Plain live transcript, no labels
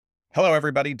Hello,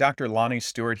 everybody. Dr. Lonnie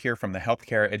Stewart here from the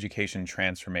Healthcare Education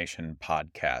Transformation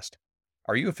Podcast.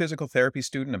 Are you a physical therapy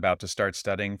student about to start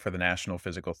studying for the National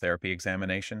Physical Therapy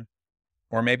Examination?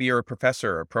 Or maybe you're a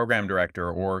professor, a program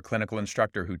director, or clinical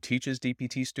instructor who teaches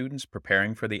DPT students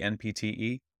preparing for the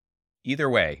NPTE? Either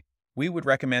way, we would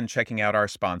recommend checking out our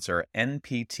sponsor,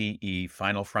 NPTE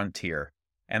Final Frontier,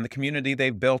 and the community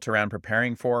they've built around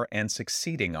preparing for and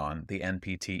succeeding on the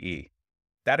NPTE.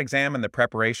 That exam and the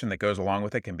preparation that goes along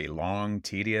with it can be long,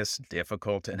 tedious,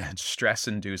 difficult, and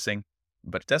stress-inducing,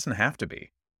 but it doesn't have to be.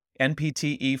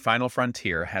 NPTE Final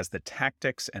Frontier has the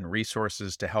tactics and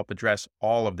resources to help address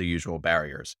all of the usual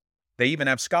barriers. They even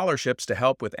have scholarships to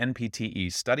help with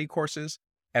NPTE study courses,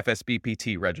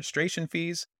 FSBPT registration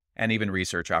fees, and even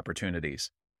research opportunities.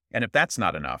 And if that's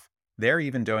not enough, they're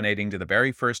even donating to the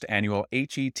very first annual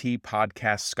HET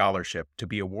Podcast Scholarship to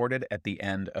be awarded at the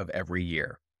end of every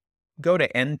year. Go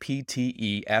to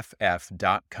npteff.com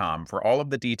for all of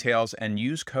the details and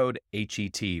use code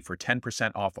HET for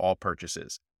 10% off all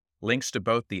purchases. Links to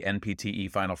both the NPTE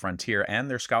Final Frontier and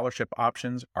their scholarship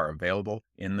options are available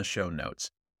in the show notes.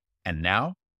 And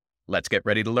now, let's get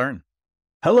ready to learn.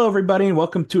 Hello, everybody, and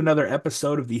welcome to another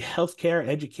episode of the Healthcare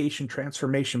Education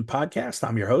Transformation Podcast.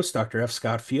 I'm your host, Dr. F.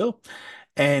 Scott Field,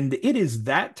 and it is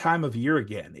that time of year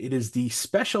again. It is the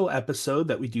special episode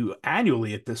that we do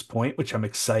annually at this point, which I'm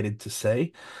excited to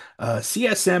say.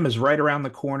 CSM is right around the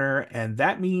corner, and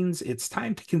that means it's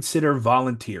time to consider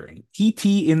volunteering. PT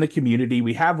in the community.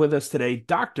 We have with us today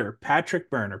Dr. Patrick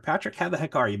Berner. Patrick, how the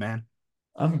heck are you, man?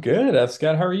 I'm good, F.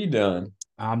 Scott. How are you doing?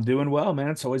 I'm doing well, man.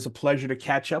 It's always a pleasure to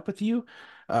catch up with you.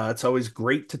 It's always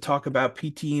great to talk about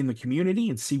PT in the community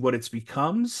and see what it's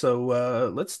become.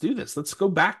 So let's do this. Let's go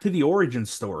back to the origin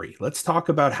story. Let's talk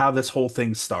about how this whole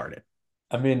thing started.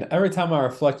 I mean, every time I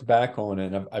reflect back on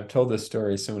it, I've told this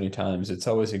story so many times. It's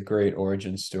always a great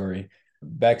origin story.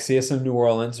 Back CSM New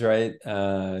Orleans, right?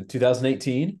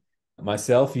 2018,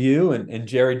 myself, you, and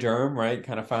Jerry Durham, right?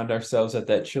 Kind of found ourselves at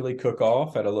that chili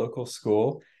cook-off at a local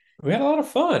school. We had a lot of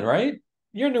fun, right?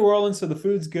 You're in New Orleans, so the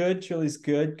food's good, chili's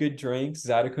good, good drinks,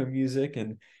 Zydeco music,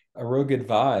 and a real good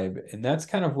vibe. And that's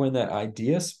kind of when that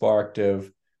idea sparked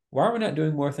of, why are we not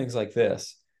doing more things like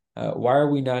this? Why are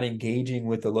we not engaging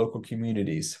with the local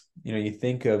communities? You know, you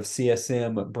think of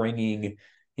CSM bringing,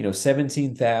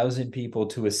 17,000 people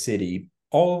to a city.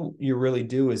 All you really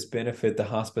do is benefit the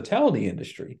hospitality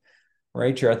industry,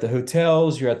 right? You're at the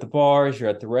hotels, you're at the bars, you're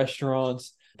at the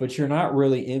restaurants, but you're not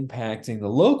really impacting the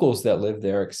locals that live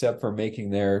there, except for making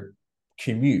their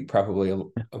commute probably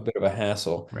a bit of a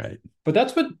hassle. Right. But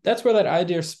that's where that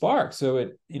idea sparked. So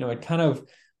it kind of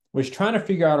was trying to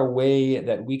figure out a way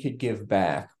that we could give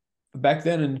back. Back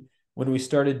then, and when we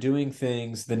started doing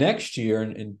things the next year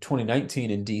in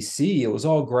 2019 in DC, it was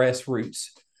all grassroots,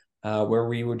 where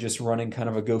we were just running kind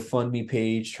of a GoFundMe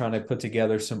page, trying to put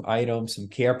together some items, some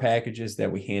care packages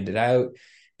that we handed out.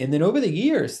 And then over the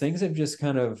years, things have just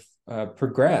kind of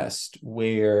progressed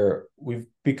where we've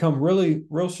become really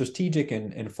real strategic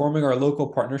in forming our local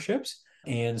partnerships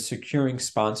and securing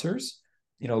sponsors.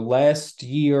 Last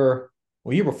year,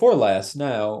 well, year before last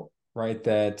now, right,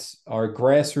 that our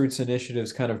grassroots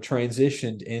initiatives kind of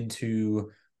transitioned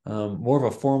into more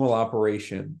of a formal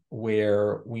operation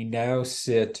where we now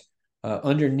sit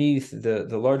underneath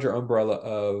the larger umbrella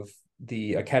of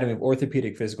the Academy of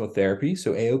Orthopedic Physical Therapy,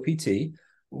 so AOPT,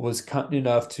 was kind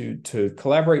enough to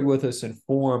collaborate with us and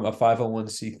form a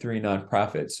 501c3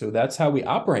 nonprofit. So that's how we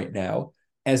operate now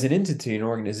as an entity, an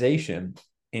organization.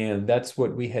 And that's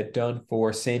what we had done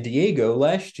for San Diego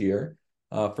last year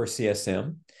for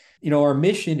CSM. Our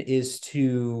mission is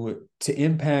to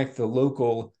impact the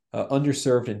local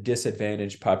underserved and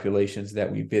disadvantaged populations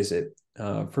that we visit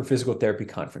for physical therapy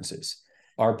conferences.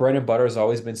 Our bread and butter has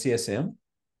always been CSM.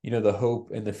 The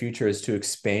hope in the future is to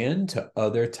expand to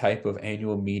other type of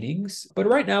annual meetings. But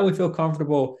right now we feel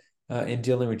comfortable in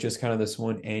dealing with just kind of this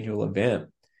one annual event.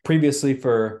 Previously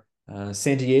for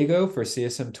San Diego, for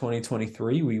CSM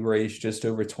 2023, we raised just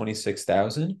over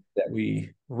 26,000 that we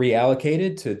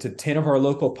reallocated to 10 of our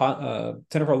local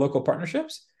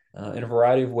partnerships in a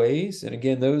variety of ways. And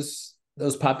again, those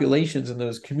populations and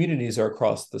those communities are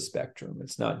across the spectrum.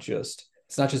 It's not just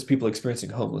people experiencing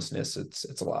homelessness.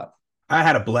 It's a lot. I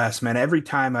had a blast, man. Every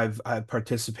time I've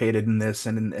participated in this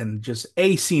and just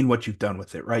seen what you've done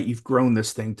with it, right? You've grown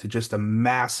this thing to just a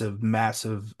massive,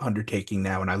 massive undertaking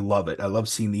now, and I love it. I love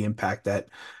seeing the impact that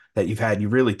you've had.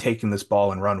 You've really taken this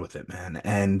ball and run with it, man.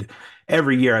 And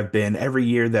every year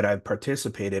that I've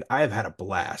participated, I've had a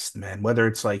blast, man. Whether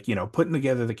it's like, putting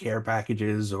together the care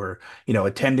packages or,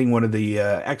 attending one of the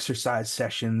exercise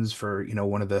sessions for,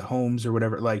 one of the homes or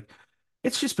whatever. Like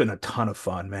It's just been a ton of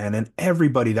fun, man. And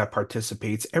everybody that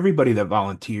participates, everybody that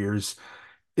volunteers,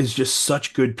 is just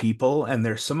such good people, and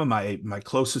they're some of my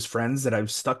closest friends that I've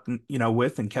stuck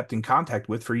with and kept in contact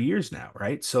with for years now,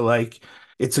 right? So like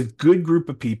it's a good group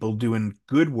of people doing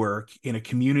good work in a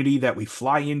community that we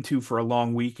fly into for a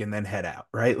long week and then head out,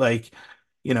 right? Like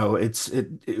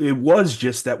it was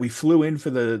just that we flew in for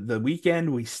the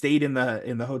weekend, we stayed in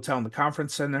the hotel in the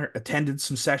conference center, attended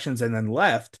some sessions and then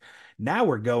left. Now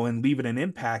we're going, leaving an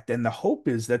impact, and the hope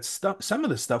is that stuff, some of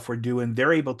the stuff we're doing,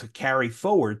 they're able to carry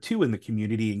forward too in the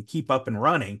community and keep up and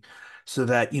running, so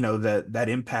that that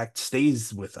impact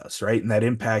stays with us, right? And that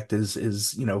impact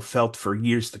is felt for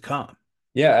years to come.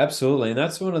 Yeah, absolutely. And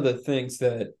that's one of the things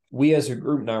that we as a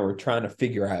group now are trying to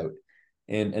figure out.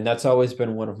 And that's always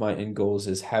been one of my end goals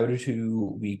is how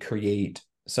do we create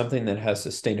something that has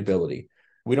sustainability?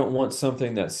 We don't want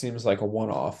something that seems like a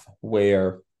one-off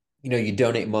where, you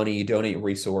donate money, you donate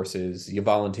resources, you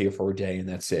volunteer for a day and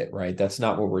that's it, right? That's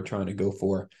not what we're trying to go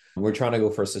for. We're trying to go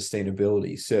for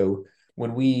sustainability. So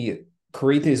when we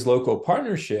create these local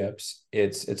partnerships,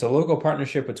 it's a local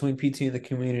partnership between PT and the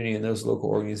community and those local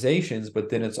organizations,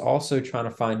 but then it's also trying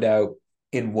to find out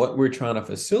in what we're trying to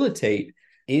facilitate,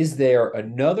 is there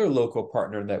another local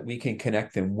partner that we can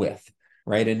connect them with,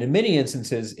 right? And in many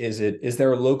instances, is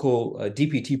there a local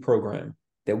DPT program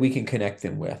that we can connect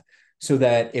them with? So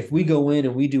that if we go in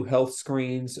and we do health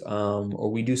screens,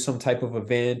 or we do some type of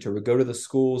event, or we go to the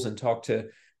schools and talk to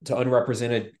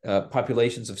unrepresented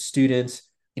populations of students,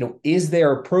 is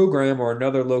there a program or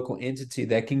another local entity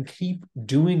that can keep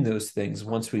doing those things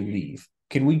once we leave?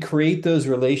 Can we create those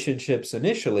relationships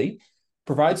initially,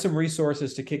 provide some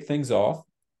resources to kick things off?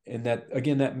 And that,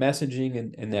 again, that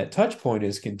messaging and that touch point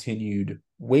is continued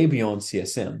way beyond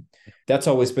CSM. That's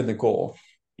always been the goal.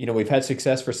 We've had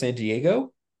success for San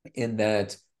Diego in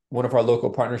that one of our local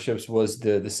partnerships was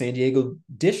the San Diego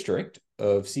district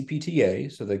of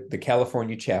CPTA, so the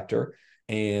California chapter.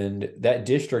 And that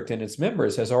district and its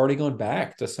members has already gone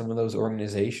back to some of those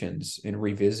organizations and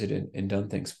revisited and done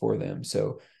things for them.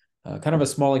 So kind of a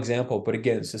small example, but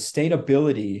again,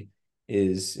 sustainability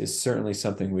is certainly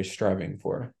something we're striving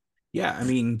for. Yeah, I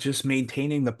mean, just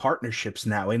maintaining the partnerships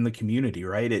now in the community,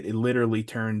 right? It literally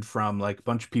turned from like a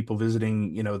bunch of people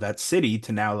visiting, that city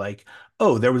to now like,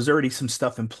 oh, there was already some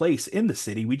stuff in place in the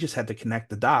city. We just had to connect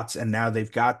the dots, and now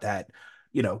they've got that,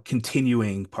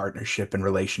 continuing partnership and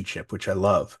relationship, which I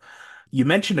love. You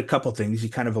mentioned a couple things. You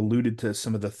kind of alluded to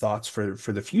some of the thoughts for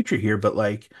the future here, but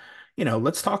like,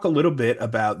 let's talk a little bit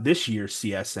about this year's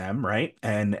CSM, right?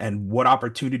 And what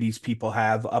opportunities people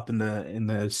have up in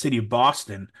the city of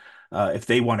Boston, if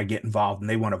they want to get involved and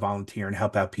they want to volunteer and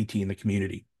help out PT in the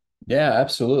community. Yeah,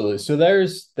 absolutely. So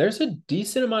there's a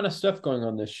decent amount of stuff going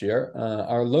on this year.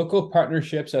 Our local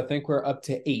partnerships, I think we're up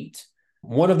to 8.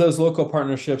 One of those local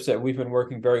partnerships that we've been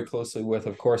working very closely with,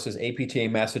 of course, is APTA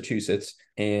Massachusetts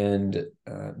and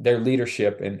their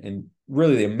leadership and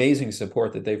really the amazing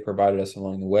support that they've provided us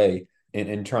along the way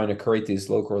in trying to create these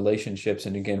local relationships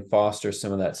and again foster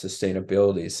some of that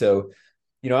sustainability. So,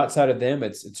 outside of them,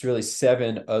 it's really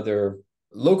 7 other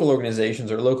local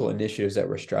organizations or local initiatives that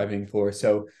we're striving for.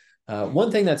 So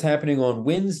one thing that's happening on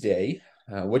Wednesday,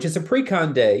 which is a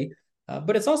pre-con day,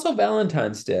 but it's also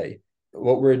Valentine's Day.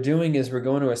 What we're doing is we're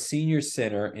going to a senior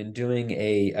center and doing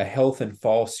a health and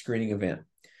fall screening event.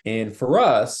 And for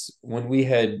us, when we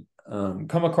had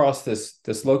come across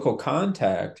this local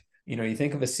contact, you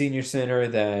think of a senior center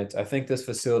that I think this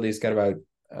facility's got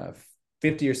about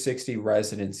 50 or 60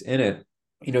 residents in it.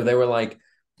 They were like,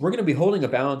 we're going to be holding a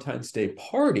Valentine's Day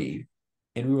party.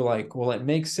 And we were like, well, it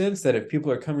makes sense that if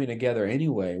people are coming together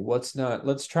anyway,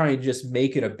 let's try and just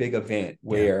make it a big event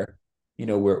Yeah.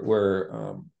 where,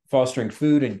 we're fostering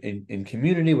food and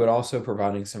community, but also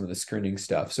providing some of the screening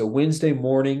stuff. So Wednesday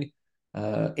morning,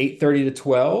 8:30 to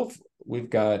 12, we've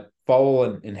got fall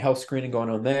and health screening going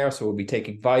on there. So we'll be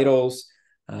taking vitals,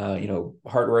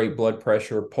 heart rate, blood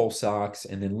pressure, pulse ox,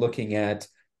 and then looking at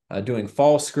doing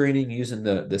fall screening using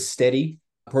the steady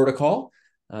protocol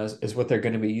is what they're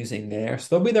going to be using there.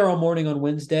 So they'll be there all morning on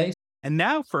Wednesday. And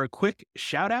now for a quick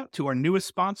shout out to our newest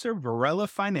sponsor, Varela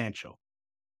Financial.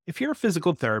 If you're a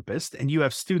physical therapist and you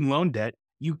have student loan debt,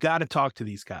 you got to talk to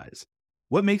these guys.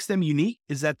 What makes them unique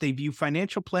is that they view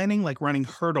financial planning like running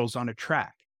hurdles on a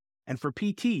track. And for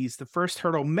PTs, the first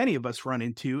hurdle many of us run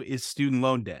into is student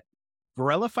loan debt.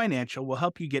 Varela Financial will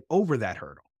help you get over that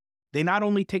hurdle. They not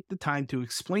only take the time to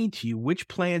explain to you which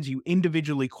plans you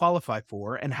individually qualify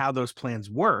for and how those plans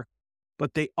work,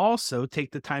 but they also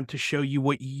take the time to show you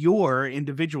what your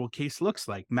individual case looks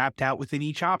like, mapped out within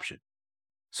each option.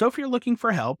 So if you're looking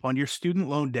for help on your student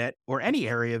loan debt or any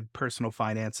area of personal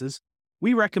finances,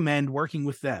 We recommend working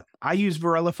with them. I use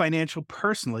Varela Financial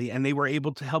personally, and they were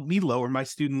able to help me lower my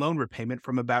student loan repayment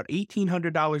from about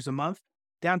 $1,800 a month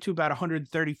down to about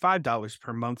 $135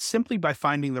 per month simply by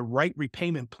finding the right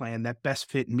repayment plan that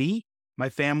best fit me, my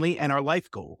family, and our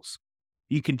life goals.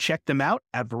 You can check them out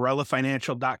at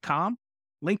varelafinancial.com.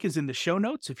 Link is in the show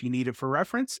notes if you need it for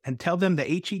reference, and tell them the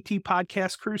HET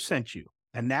podcast crew sent you.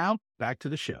 And now back to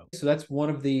the show. So that's one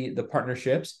of the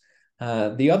partnerships.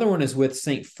 The other one is with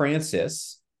St.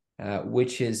 Francis,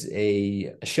 which is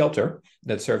a shelter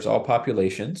that serves all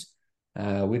populations.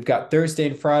 We've got Thursday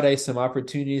and Friday some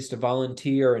opportunities to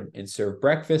volunteer and serve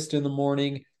breakfast in the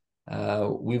morning.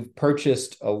 We've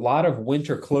purchased a lot of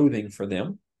winter clothing for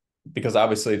them because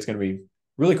obviously it's going to be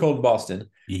really cold in Boston.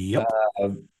 Yep.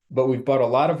 But we've bought a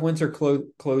lot of winter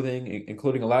clothing,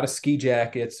 including a lot of ski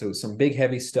jackets, so some big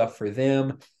heavy stuff for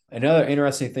them. Another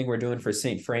interesting thing we're doing for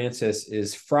St. Francis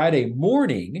is Friday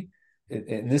morning,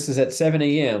 and this is at 7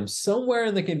 a.m., somewhere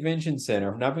in the convention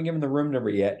center. I've not been given the room number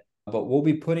yet, but we'll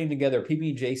be putting together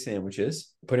PB&J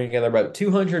sandwiches, putting together about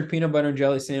 200 peanut butter and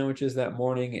jelly sandwiches that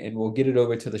morning, and we'll get it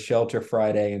over to the shelter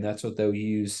Friday, and that's what they'll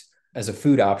use as a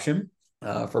food option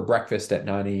for breakfast at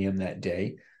 9 a.m. that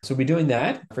day. So we'll be doing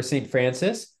that for St.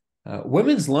 Francis.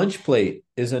 Women's Lunch Plate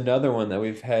is another one that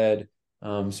we've had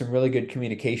some really good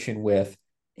communication with.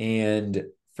 And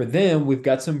for them, we've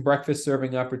got some breakfast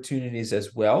serving opportunities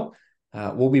as well.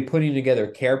 We'll be putting together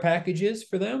care packages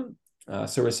for them.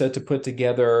 So we're set to put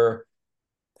together,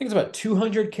 I think it's about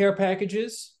 200 care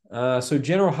packages. So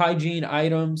general hygiene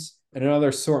items and another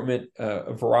assortment,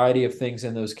 a variety of things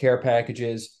in those care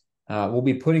packages. We'll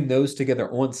be putting those together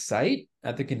on site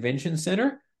at the convention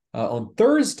center on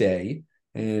Thursday.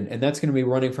 And that's going to be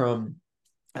running from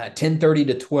 10:30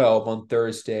 to 12 on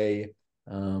Thursday.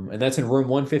 And that's in room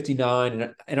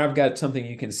 159. And I've got something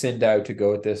you can send out to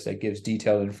go with this that gives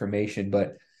detailed information.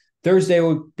 But Thursday,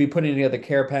 we'll be putting together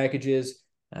care packages.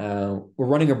 We're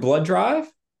running a blood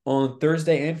drive on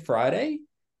Thursday and Friday.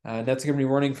 That's going to be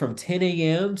running from 10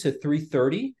 a.m. to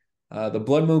 3:30. The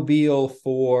Bloodmobile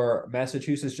for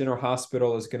Massachusetts General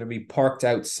Hospital is going to be parked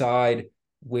outside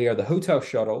where the hotel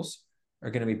shuttles are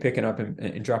going to be picking up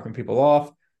and dropping people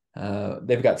off.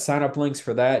 They've got sign-up links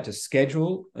for that to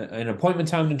schedule an appointment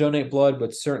time to donate blood,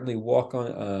 but certainly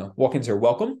walk-ins are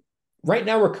welcome. Right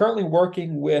now, we're currently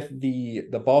working with the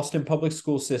Boston public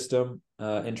school system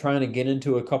and trying to get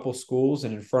into a couple schools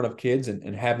and in front of kids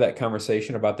and have that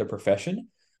conversation about their profession.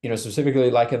 Specifically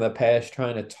like in the past,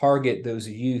 trying to target those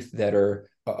youth that are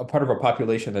a part of our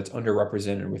population that's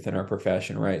underrepresented within our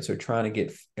profession, right? So trying to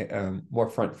get more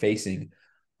front-facing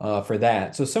for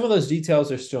that. So some of those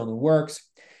details are still in the works.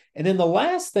 And then the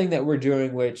last thing that we're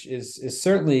doing, which is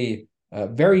certainly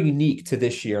very unique to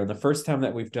this year, and the first time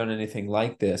that we've done anything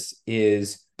like this,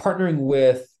 is partnering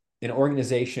with an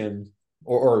organization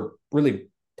or really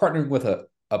partnering with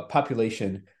a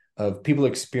population of people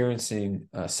experiencing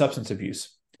substance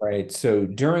abuse, right? So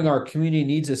during our community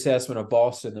needs assessment of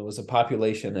Boston, there was a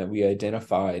population that we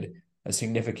identified a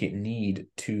significant need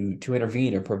to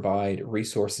intervene and provide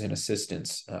resources and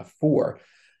assistance for.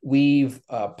 We've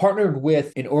partnered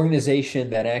with an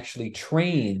organization that actually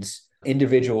trains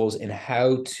individuals in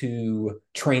how to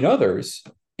train others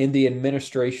in the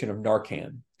administration of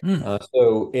Narcan.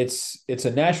 So it's a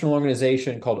national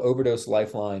organization called Overdose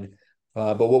Lifeline.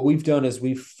 But what we've done is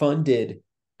we've funded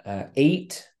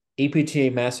 8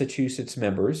 APTA Massachusetts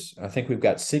members. I think we've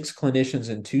got 6 clinicians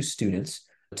and 2 students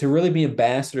to really be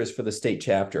ambassadors for the state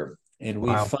chapter. And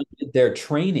we funded their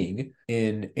training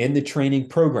in the training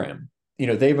program.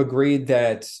 They've agreed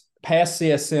that past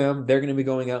CSM, they're going to be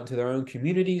going out into their own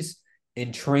communities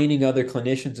and training other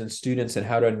clinicians and students in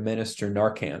how to administer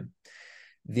Narcan.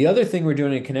 The other thing we're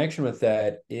doing in connection with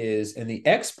that is in the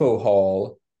expo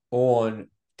hall on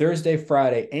Thursday,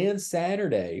 Friday, and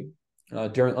Saturday,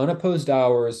 during unopposed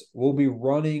hours, we'll be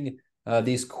running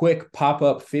these quick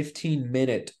pop-up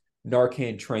 15-minute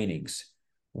Narcan trainings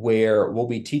where we'll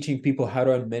be teaching people how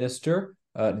to administer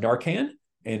Narcan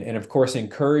and of course,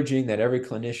 encouraging that every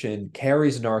clinician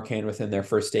carries Narcan within their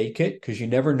first aid kit because you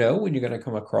never know when you're going to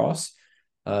come across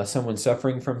someone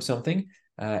suffering from something.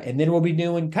 And then we'll be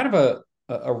doing kind of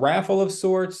a raffle of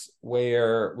sorts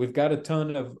where we've got a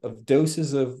ton of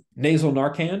doses of nasal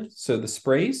Narcan, so the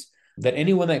sprays, that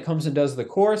anyone that comes and does the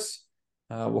course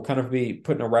we'll kind of be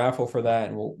putting a raffle for that,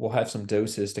 and we'll have some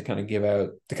doses to kind of give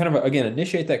out to kind of, again,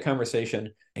 initiate that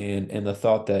conversation and the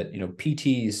thought that,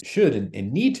 PTs should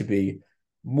and need to be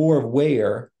more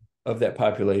aware of that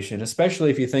population, especially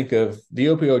if you think of the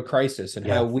opioid crisis and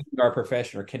how we, our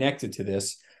profession, are connected to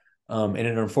this in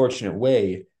an unfortunate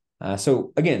way.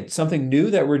 So again, something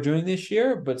new that we're doing this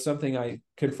year, but something I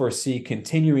could foresee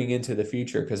continuing into the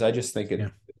future because I just think Yeah.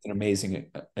 it's an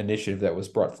amazing initiative that was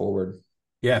brought forward.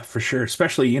 Yeah, for sure.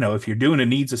 Especially, if you're doing a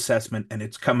needs assessment and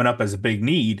it's coming up as a big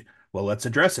need, well, let's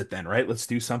address it then, right? Let's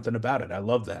do something about it. I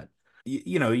love that.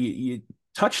 You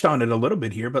touched on it a little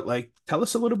bit here, but like, tell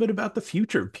us a little bit about the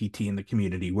future of PT in the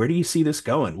community. Where do you see this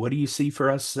going? What do you see for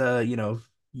us,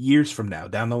 years from now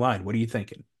down the line? What are you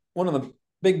thinking? One of the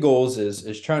big goals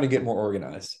is trying to get more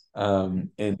organized,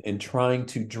 and trying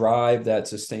to drive that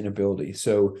sustainability.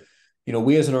 So,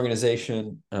 we as an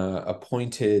organization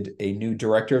appointed a new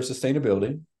director of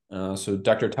sustainability. So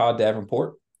Dr. Todd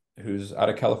Davenport, who's out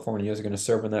of California, is going to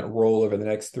serve in that role over the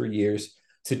next 3 years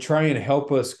to try and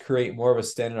help us create more of a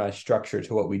standardized structure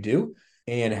to what we do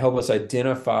and help us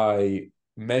identify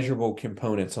measurable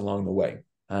components along the way.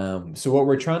 So what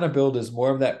we're trying to build is more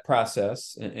of that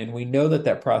process, and we know that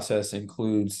that process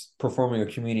includes performing a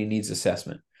community needs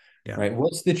assessment, Yeah. right?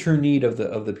 What's the true need of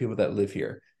the people that live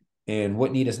here, and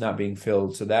what need is not being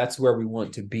filled? So that's where we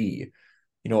want to be.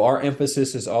 Our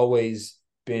emphasis has always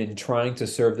been trying to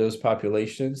serve those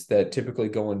populations that typically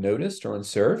go unnoticed or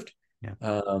unserved. Yeah.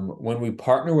 When we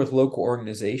partner with local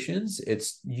organizations,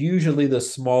 it's usually the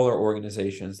smaller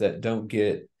organizations that don't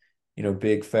get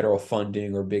big federal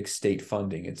funding or big state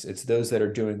funding. It's those that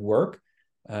are doing work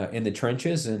in the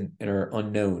trenches and are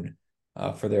unknown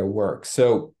for their work.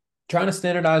 So trying to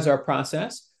standardize our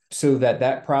process so that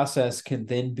that process can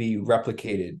then be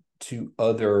replicated to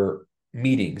other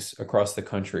meetings across the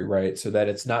country, right? So that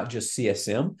it's not just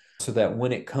CSM, so that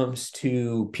when it comes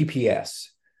to PPS,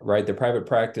 right, the private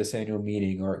practice annual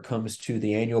meeting, or it comes to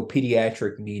the annual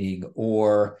pediatric meeting,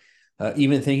 or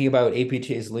even thinking about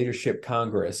APTA's Leadership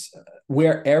Congress,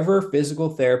 wherever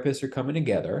physical therapists are coming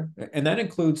together, and that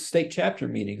includes state chapter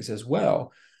meetings as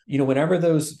well. Whenever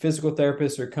those physical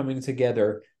therapists are coming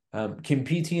together, can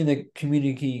PT in the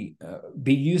community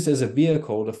be used as a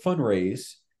vehicle to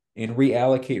fundraise and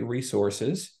reallocate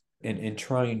resources and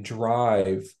try and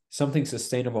drive something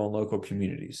sustainable in local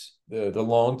communities? The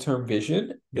long-term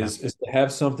vision Yeah. is to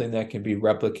have something that can be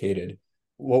replicated.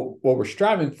 What we're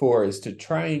striving for is to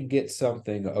try and get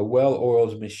something, a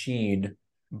well-oiled machine,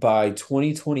 by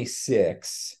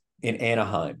 2026 in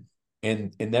Anaheim.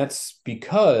 And that's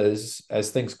because, as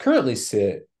things currently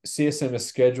sit, CSM is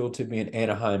scheduled to be in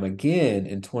Anaheim again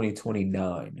in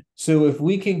 2029. So if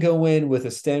we can go in with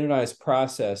a standardized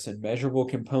process and measurable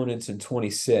components in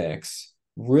 26,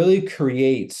 really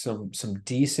create some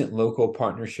decent local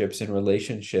partnerships and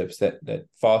relationships that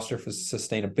foster for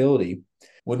sustainability.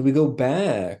 When we go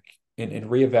back and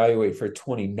reevaluate for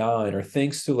 29, are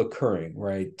things still occurring,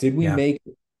 right? Did we Yeah. make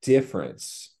a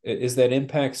difference? Is that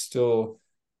impact still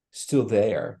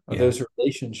there? Are Yeah. those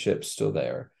relationships still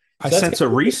there? I So that's sense a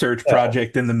gonna be research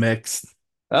project in the mix.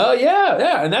 Oh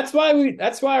yeah, and that's why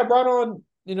I brought on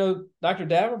Dr.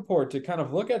 Davenport to kind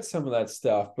of look at some of that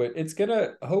stuff. But it's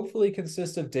gonna hopefully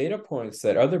consist of data points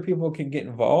that other people can get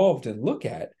involved and look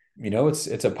at.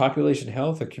 It's a population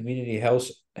health, a community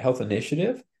health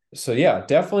initiative. So yeah,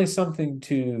 definitely something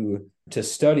to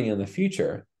study in the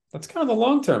future. That's kind of the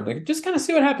long term. Like, just kind of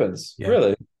see what happens. Yeah.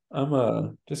 Really,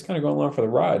 I'm just kind of going along for the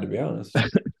ride, to be honest.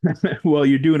 Well,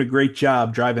 you're doing a great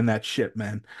job driving that ship,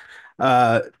 man.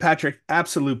 Patrick,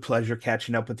 absolute pleasure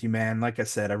catching up with you, man. Like I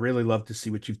said, I really love to see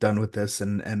what you've done with this,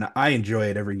 and I enjoy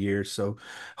it every year. So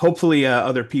hopefully,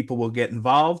 other people will get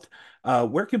involved.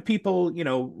 Where can people,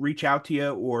 reach out to you,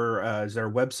 or is there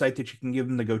a website that you can give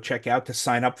them to go check out to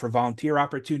sign up for volunteer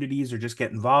opportunities, or just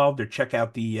get involved, or check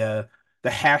out the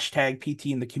hashtag PT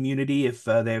in the community if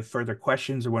they have further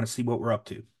questions or want to see what we're up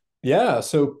to? Yeah,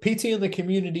 so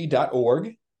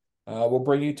ptinthecommunity.org will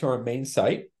bring you to our main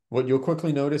site. What you'll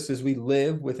quickly notice is we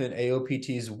live within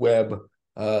AOPT's web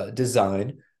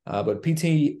design, but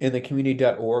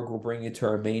ptinthecommunity.org will bring you to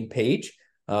our main page.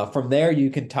 From there, you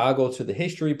can toggle to the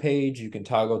history page. You can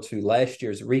toggle to last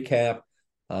year's recap.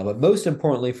 But most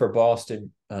importantly for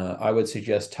Boston, I would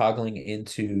suggest toggling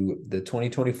into the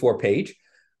 2024 page,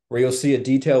 where you'll see a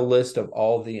detailed list of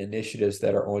all the initiatives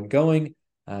that are ongoing.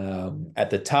 At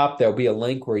the top, there'll be a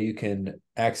link where you can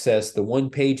access the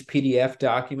one-page PDF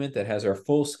document that has our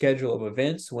full schedule of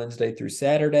events Wednesday through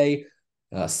Saturday.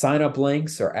 Sign-up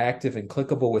links are active and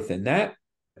clickable within that.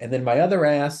 And then my other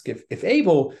ask, if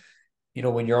able,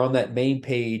 when you're on that main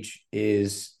page,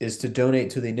 is to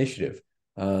donate to the initiative.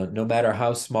 No matter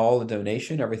how small the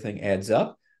donation, everything adds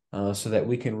up, so that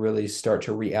we can really start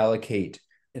to reallocate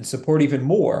and support even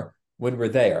more when we're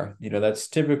there. That's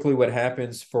typically what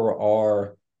happens for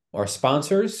our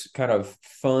sponsors kind of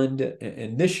fund.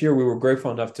 And this year we were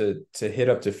grateful enough to hit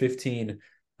up to 15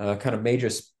 kind of major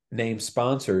name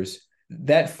sponsors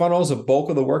that funnels a bulk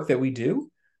of the work that we do.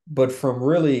 But from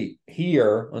really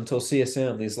here until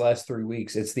CSM, these last 3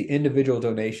 weeks, it's the individual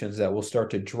donations that will start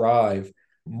to drive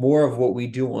more of what we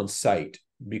do on site.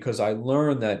 Because I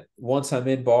learned that once I'm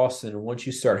in Boston and once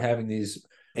you start having these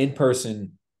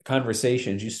in-person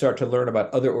conversations, you start to learn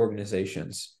about other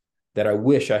organizations that I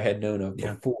wish I had known of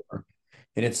Yeah. before.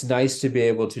 And it's nice to be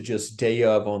able to just day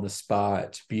of on the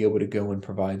spot, be able to go and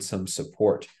provide some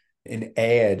support and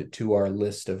add to our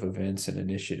list of events and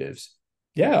initiatives.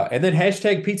 Yeah. And then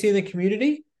hashtag PT in the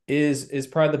community is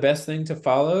probably the best thing to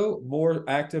follow. More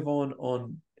active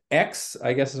on X,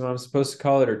 I guess is what I'm supposed to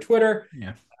call it, or Twitter.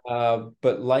 Yeah.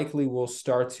 But likely we'll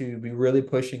start to be really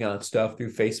pushing out stuff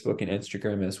through Facebook and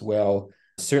Instagram as well.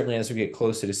 Certainly as we get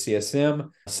closer to CSM,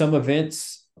 some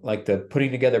events like the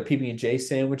putting together PB&J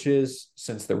sandwiches,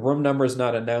 since the room number is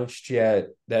not announced yet,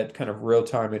 that kind of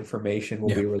real-time information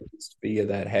will be released via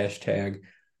that hashtag.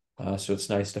 So it's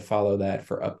nice to follow that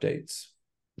for updates.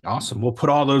 Awesome. We'll put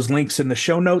all those links in the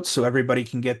show notes so everybody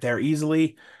can get there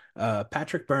easily.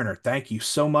 Patrick Berner, thank you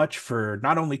so much for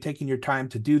not only taking your time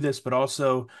to do this, but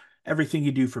also everything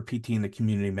you do for PT in the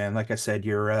community, man. Like I said,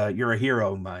 you're a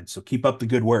hero of mine. So keep up the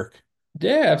good work.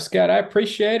 Yeah, Scott, I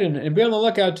appreciate it, and be on the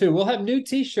lookout too. We'll have new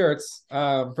T-shirts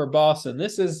for Boston.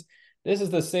 This is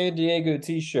the San Diego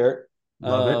T-shirt.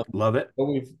 Love it. Love it. But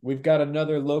we've got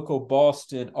another local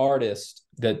Boston artist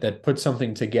that put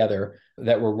something together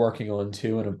that we're working on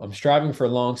too, and I'm striving for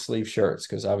long sleeve shirts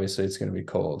because obviously it's going to be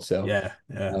cold. So Yeah.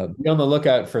 be on the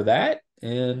lookout for that,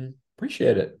 and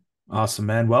appreciate it. Awesome,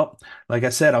 man. Well, like I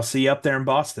said, I'll see you up there in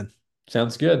Boston.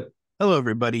 Sounds good. Hello,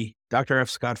 everybody. Dr. F.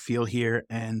 Scott Field here,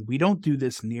 and we don't do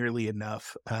this nearly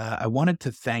enough. I wanted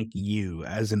to thank you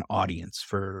as an audience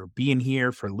for being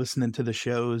here, for listening to the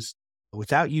shows.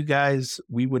 Without you guys,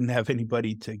 we wouldn't have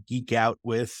anybody to geek out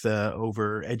with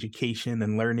over education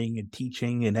and learning and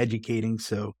teaching and educating.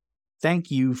 So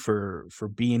thank you for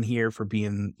being here, for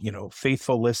being,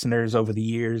 faithful listeners over the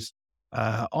years.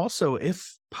 Also,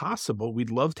 if possible, we'd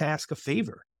love to ask a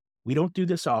favor. We don't do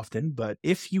this often, but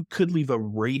if you could leave a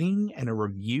rating and a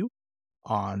review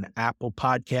on Apple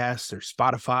Podcasts or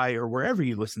Spotify or wherever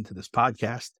you listen to this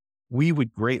podcast, we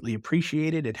would greatly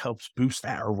appreciate it. It helps boost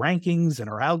our rankings and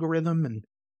our algorithm and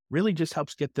really just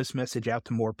helps get this message out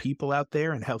to more people out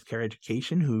there in healthcare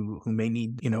education who may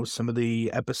need, some of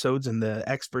the episodes and the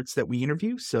experts that we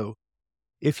interview. So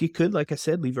if you could, like I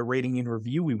said, leave a rating and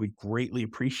review, we would greatly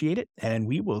appreciate it. And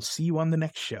we will see you on the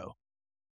next show.